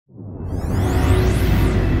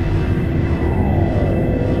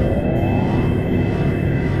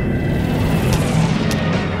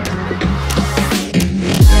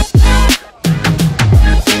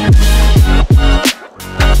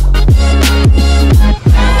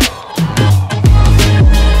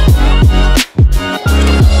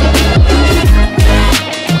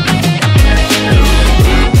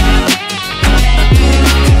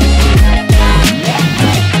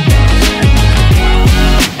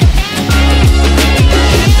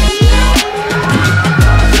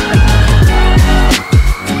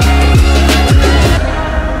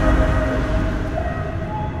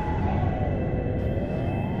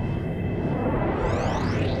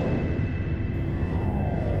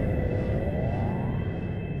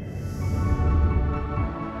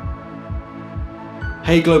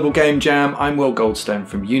Hey Global Game Jam, I'm Will Goldstone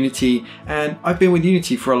from Unity, and I've been with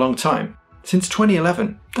Unity for a long time. Since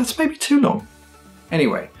 2011. That's maybe too long.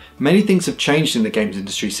 Anyway, many things have changed in the games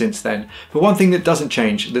industry since then, but one thing that doesn't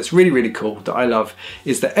change, that's really cool, that I love,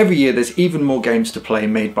 is that every year there's even more games to play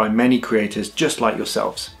made by many creators just like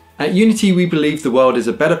yourselves. At Unity, we believe the world is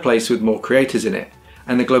a better place with more creators in it,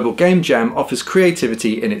 and the Global Game Jam offers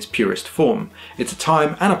creativity in its purest form. It's a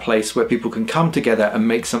time and a place where people can come together and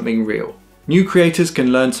make something real. New creators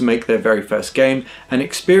can learn to make their very first game, and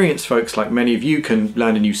experienced folks like many of you can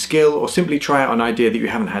learn a new skill or simply try out an idea that you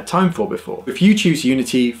haven't had time for before. If you choose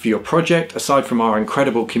Unity for your project, aside from our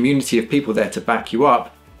incredible community of people there to back you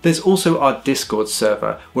up, there's also our Discord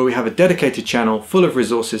server, where we have a dedicated channel full of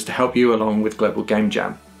resources to help you along with Global Game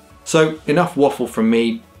Jam. So enough waffle from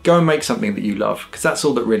me, go and make something that you love, because that's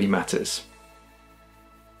all that really matters.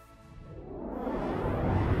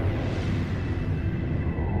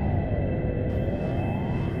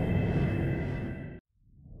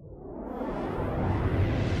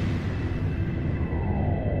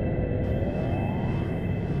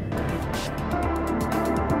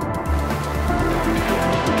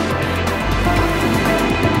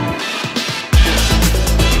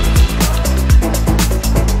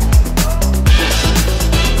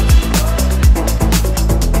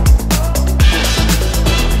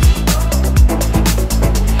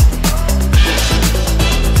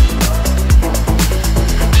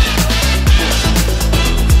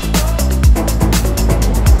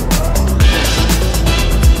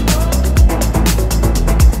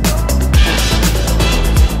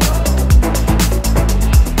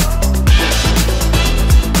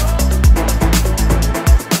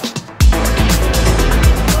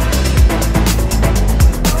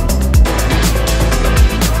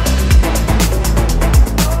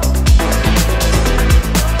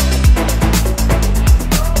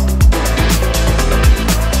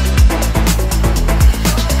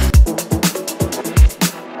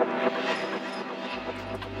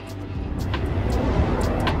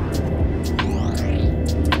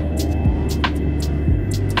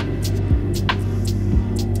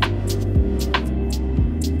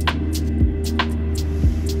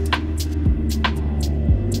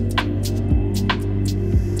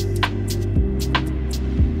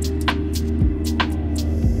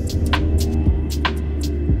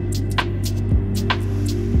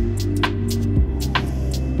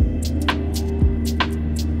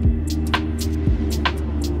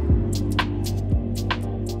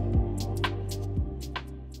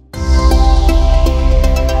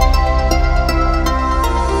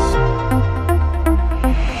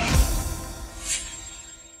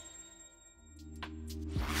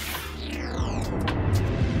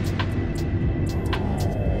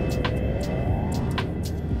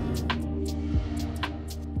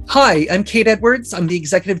 Hi, I'm Kate Edwards. I'm the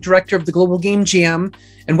Executive Director of the Global Game Jam.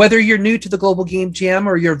 And whether you're new to the Global Game Jam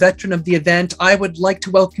or you're a veteran of the event, I would like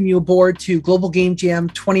to welcome you aboard to Global Game Jam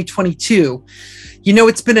 2022. You know,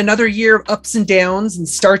 it's been another year of ups and downs and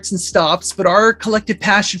starts and stops, but our collective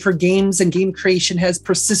passion for games and game creation has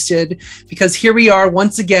persisted because here we are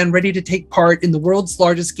once again ready to take part in the world's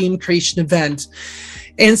largest game creation event.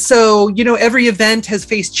 And so, you know, every event has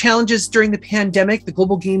faced challenges during the pandemic. The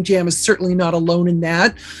Global Game Jam is certainly not alone in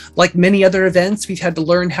that. Like many other events, we've had to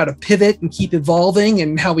learn how to pivot and keep evolving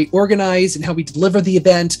and how we organize and how we deliver the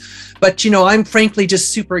event. But, you know, I'm frankly just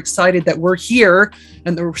super excited that we're here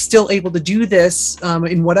and that we're still able to do this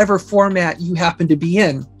in whatever format you happen to be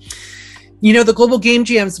in. You know, the Global Game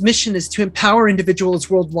Jam's mission is to empower individuals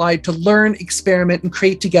worldwide to learn, experiment, and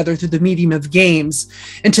create together through the medium of games.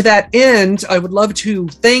 And to that end, I would love to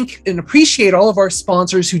thank and appreciate all of our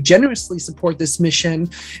sponsors who generously support this mission.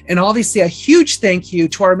 And obviously a huge thank you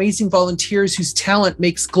to our amazing volunteers whose talent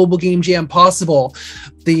makes Global Game Jam possible.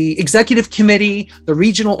 The executive committee, the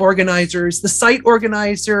regional organizers, the site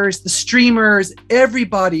organizers, the streamers,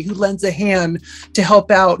 everybody who lends a hand to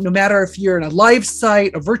help out, no matter if you're in a live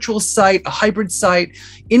site, a virtual site, a hybrid site,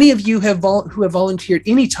 any of you who have volunteered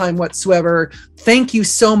any time whatsoever, thank you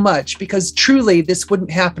so much, because truly this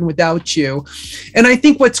wouldn't happen without you. And I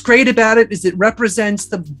think what's great about it is it represents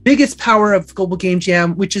the biggest power of Global Game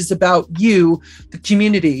Jam, which is about you, the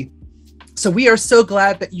community. So we are so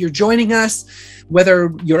glad that you're joining us,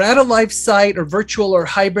 whether you're at a live site or virtual or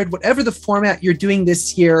hybrid, whatever the format you're doing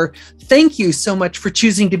this year. Thank you so much for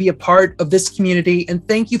choosing to be a part of this community. And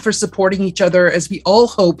thank you for supporting each other as we all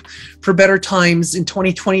hope for better times in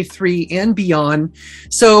 2023 and beyond.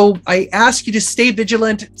 So I ask you to stay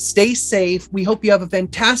vigilant, stay safe. We hope you have a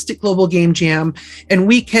fantastic Global Game Jam, and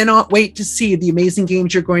we cannot wait to see the amazing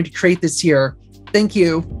games you're going to create this year. Thank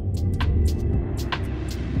you.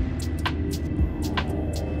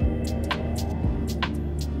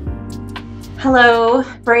 Hello,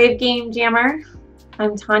 brave game jammer.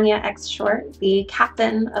 I'm Tanya X Short, the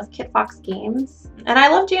captain of Kitfox Games. And I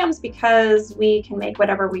love jams because we can make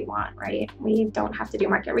whatever we want, right? We don't have to do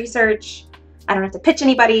market research. I don't have to pitch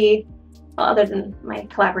anybody, well, other than my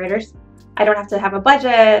collaborators. I don't have to have a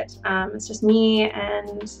budget. It's just me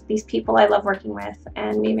and these people I love working with,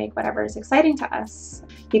 and we make whatever is exciting to us.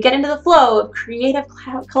 You get into the flow of creative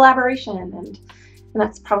collaboration, and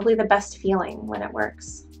that's probably the best feeling when it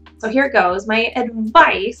works. So here it goes. My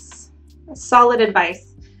advice, solid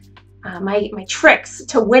advice, my tricks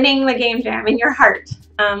to winning the game jam in your heart.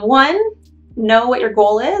 One, know what your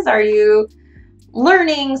goal is. Are you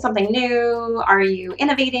learning something new? Are you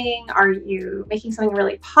innovating? Are you making something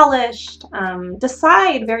really polished?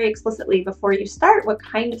 Decide very explicitly before you start what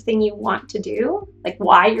kind of thing you want to do, like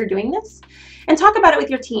why you're doing this, and talk about it with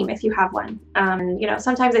your team if you have one. You know,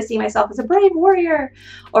 sometimes I see myself as a brave warrior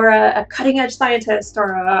or a cutting-edge scientist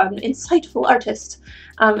or an insightful artist.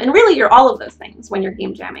 And really, you're all of those things when you're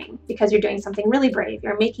game jamming, because you're doing something really brave.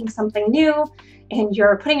 You're making something new, and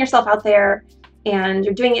you're putting yourself out there, and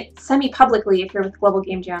you're doing it semi-publicly if you're with Global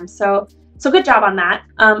Game Jam. So good job on that.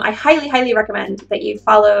 I highly, highly recommend that you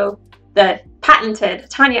follow the patented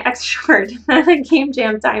Tanya X Short Game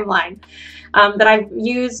Jam timeline that I've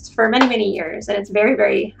used for many, many years, and it's very,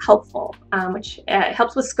 very helpful, which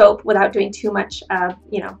helps with scope without doing too much,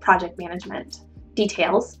 project management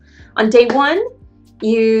details. On day one,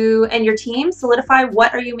 you and your team solidify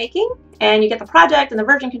what are you making, and you get the project and the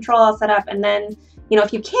version control all set up, and then,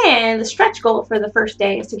 if you can, the stretch goal for the first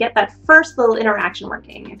day is to get that first little interaction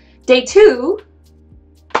working. Day two,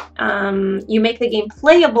 you make the game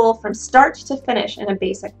playable from start to finish in a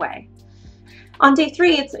basic way. On day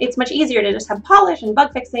three, it's much easier to just have polish and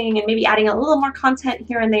bug fixing and maybe adding a little more content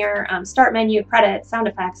here and there, start menu, credits, sound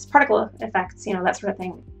effects, particle effects, that sort of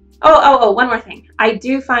thing. Oh, one more thing. I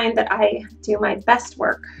do find that I do my best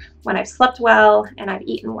work when I've slept well and I've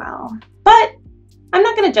eaten well. But I'm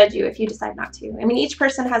not going to judge you if you decide not to. I mean, each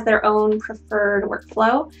person has their own preferred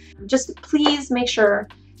workflow. Just please make sure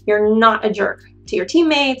you're not a jerk to your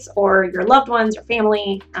teammates or your loved ones or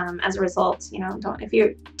family. As a result, if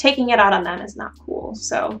you're taking it out on them, is not cool.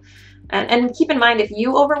 So, and keep in mind, if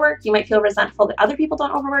you overwork, you might feel resentful that other people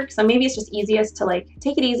don't overwork. So maybe it's just easiest to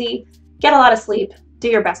take it easy, get a lot of sleep, do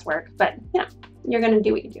your best work, but you're going to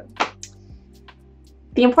do what you do.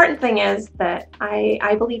 The important thing is that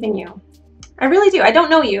I believe in you. I really do. I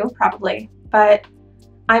don't know you, probably, but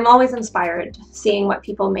I'm always inspired seeing what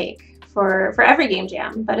people make for every game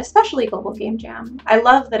jam, but especially Global Game Jam. I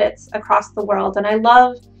love that it's across the world, and I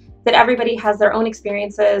love that everybody has their own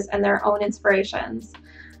experiences and their own inspirations.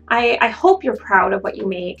 I hope you're proud of what you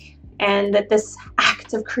make, and that this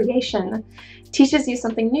act of creation teaches you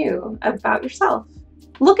something new about yourself.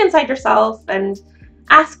 Look inside yourself and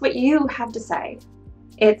ask what you have to say.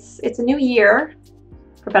 It's a new year,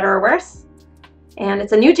 for better or worse, and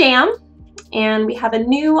it's a new jam, and we have a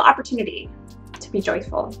new opportunity to be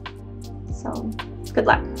joyful. So, good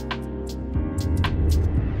luck.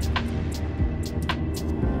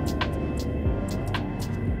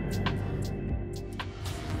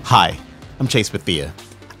 Hi, I'm Chase Bethia.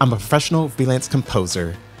 I'm a professional freelance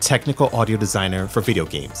composer, technical audio designer for video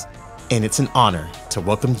games, and it's an honor to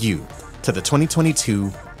welcome you to the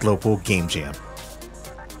 2022 Global Game Jam.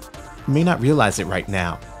 You may not realize it right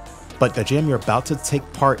now, but the jam you're about to take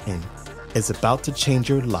part in is about to change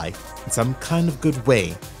your life in some kind of good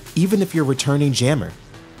way, even if you're a returning jammer.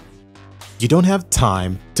 You don't have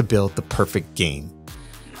time to build the perfect game,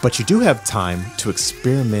 but you do have time to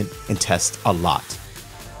experiment and test a lot.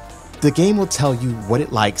 The game will tell you what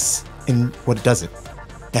it likes and what it doesn't.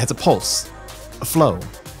 It has a pulse, a flow,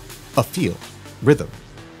 a feel, rhythm.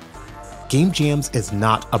 Game jams is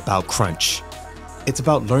not about crunch. It's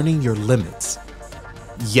about learning your limits.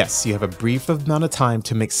 Yes, you have a brief amount of time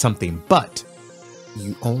to make something, but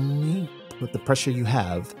you only put the pressure you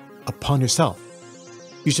have upon yourself.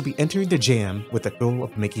 You should be entering the jam with the goal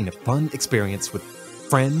of making a fun experience with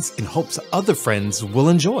friends in hopes other friends will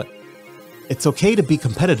enjoy. It's okay to be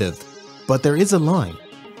competitive, but there is a line.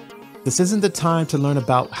 This isn't the time to learn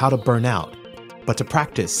about how to burn out, but to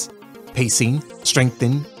practice pacing,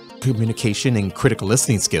 strengthen communication and critical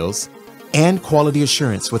listening skills, and quality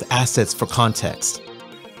assurance with assets for context.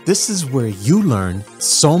 This is where you learn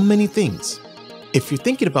so many things. If you're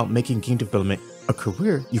thinking about making game development a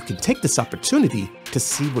career, you can take this opportunity to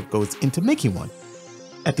see what goes into making one.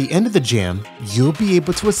 At the end of the jam, you'll be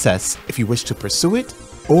able to assess if you wish to pursue it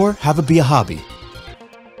or have it be a hobby.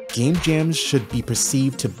 Game jams should be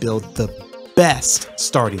perceived to build the best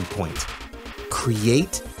starting point.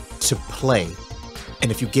 Create to play. And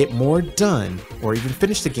if you get more done or even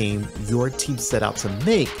finish the game your team set out to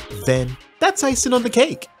make, then that's icing on the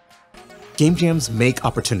cake. Game jams make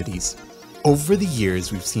opportunities. Over the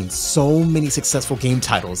years, we've seen so many successful game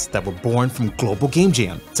titles that were born from Global Game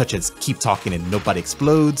Jam, such as Keep Talking and Nobody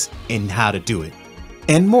Explodes and How to Do It,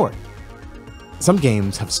 and more. Some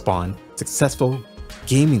games have spawned successful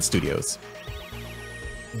gaming studios.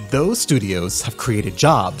 Those studios have created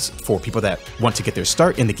jobs for people that want to get their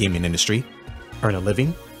start in the gaming industry, earn a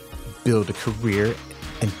living, build a career,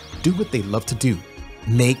 and do what they love to do,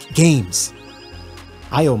 make games.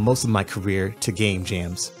 I owe most of my career to game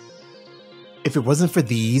jams. If it wasn't for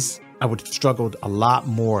these, I would have struggled a lot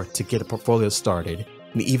more to get a portfolio started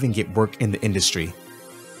and even get work in the industry.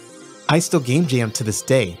 I still game jam to this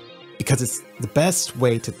day because it's the best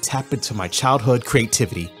way to tap into my childhood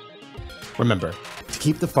creativity. Remember, to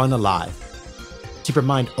keep the fun alive, keep your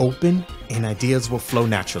mind open and ideas will flow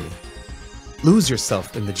naturally. Lose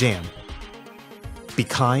yourself in the jam. Be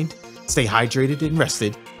kind, stay hydrated and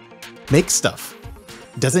rested. Make stuff.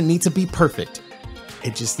 Doesn't need to be perfect.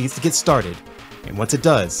 It just needs to get started. And once it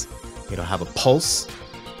does, it'll have a pulse,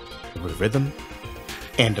 a rhythm,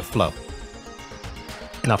 and a flow.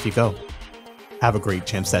 And off you go. Have a great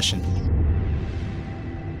jam session.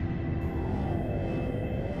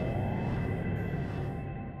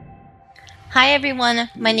 Hi everyone,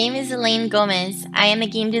 my name is Elaine Gomez. I am a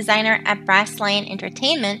game designer at Brass Lion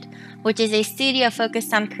Entertainment, which is a studio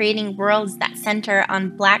focused on creating worlds that center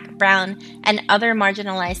on Black, brown, and other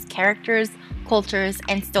marginalized characters, cultures,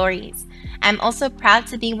 and stories. I'm also proud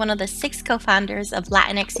to be one of the 6 co-founders of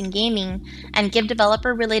Latinx in Gaming and give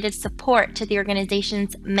developer-related support to the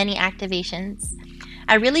organization's many activations.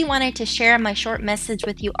 I really wanted to share my short message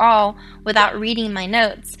with you all without reading my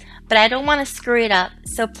notes, but I don't want to screw it up,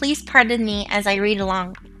 so please pardon me as I read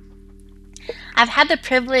along. I've had the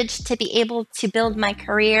privilege to be able to build my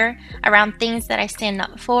career around things that I stand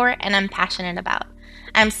up for and I'm passionate about.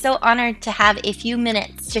 I'm so honored to have a few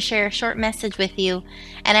minutes to share a short message with you,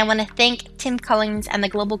 and I want to thank Tim Collins and the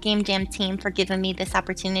Global Game Jam team for giving me this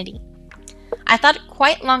opportunity. I thought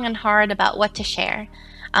quite long and hard about what to share.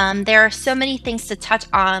 There are so many things to touch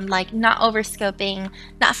on, like not overscoping,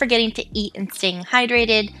 not forgetting to eat and staying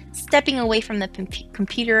hydrated, stepping away from the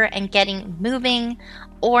computer and getting moving,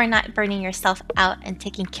 or not burning yourself out and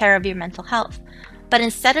taking care of your mental health. But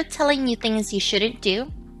instead of telling you things you shouldn't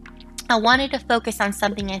do, I wanted to focus on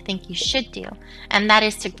something I think you should do, and that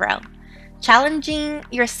is to grow. Challenging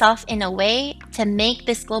yourself in a way to make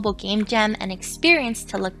this Global Game Jam an experience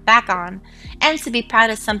to look back on and to be proud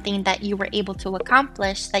of something that you were able to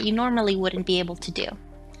accomplish that you normally wouldn't be able to do.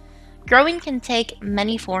 Growing can take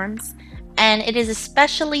many forms, and it is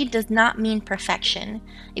especially does not mean perfection.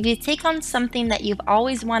 If you take on something that you've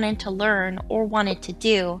always wanted to learn or wanted to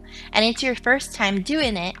do, and it's your first time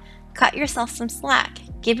doing it, cut yourself some slack.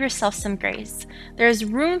 Give yourself some grace. There's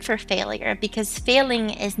room for failure because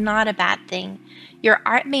failing is not a bad thing. Your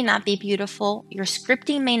art may not be beautiful, your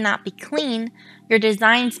scripting may not be clean, your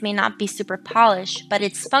designs may not be super polished, but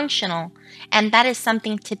it's functional, and that is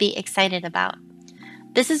something to be excited about.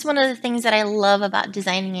 This is one of the things that I love about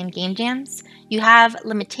designing in game jams. You have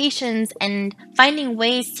limitations, and finding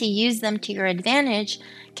ways to use them to your advantage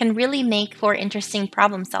can really make for interesting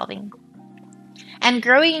problem solving. And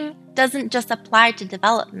growing doesn't just apply to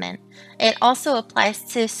development, it also applies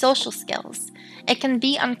to social skills. It can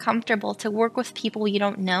be uncomfortable to work with people you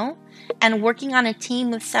don't know, and working on a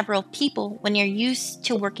team with several people when you're used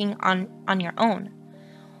to working on your own.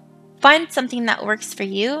 Find something that works for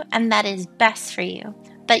you and that is best for you,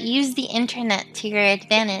 but use the internet to your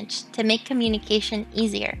advantage to make communication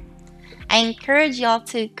easier. I encourage y'all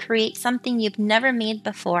to create something you've never made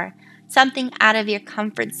before, something out of your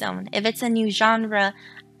comfort zone. If it's a new genre,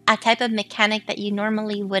 a type of mechanic that you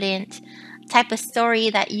normally wouldn't, type of story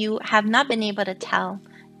that you have not been able to tell,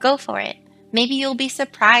 go for it. Maybe you'll be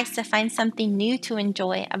surprised to find something new to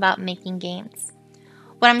enjoy about making games.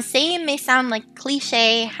 What I'm saying may sound like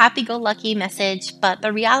cliche, happy-go-lucky message, but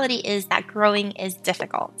the reality is that growing is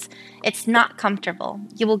difficult. It's not comfortable.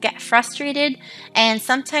 You will get frustrated, and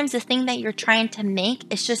sometimes the thing that you're trying to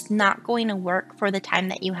make is just not going to work for the time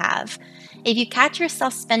that you have. If you catch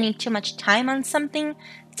yourself spending too much time on something,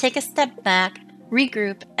 take a step back,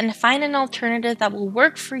 regroup, and find an alternative that will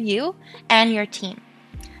work for you and your team.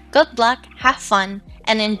 Good luck, have fun,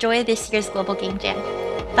 and enjoy this year's Global Game Jam.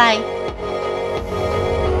 Bye!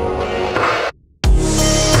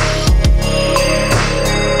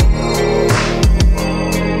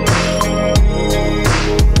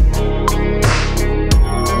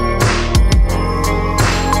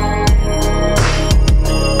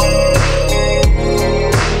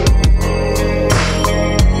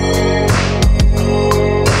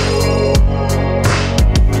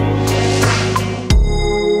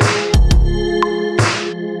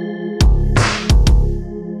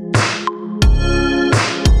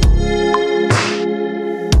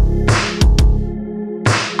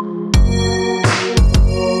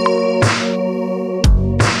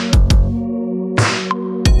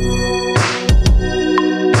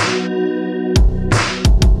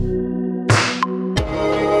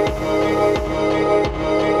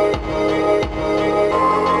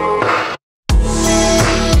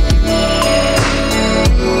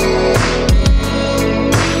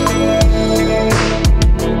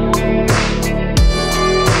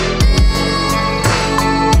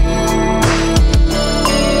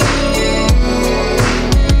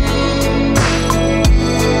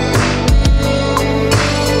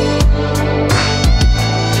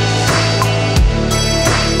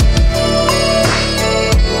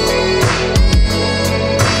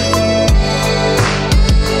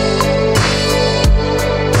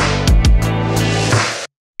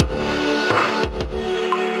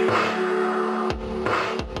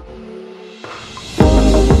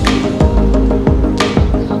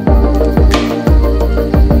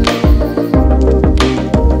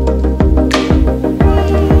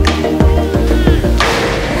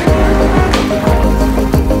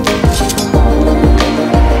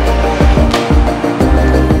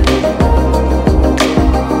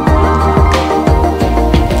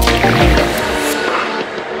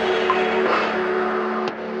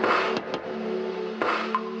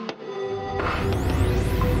 you.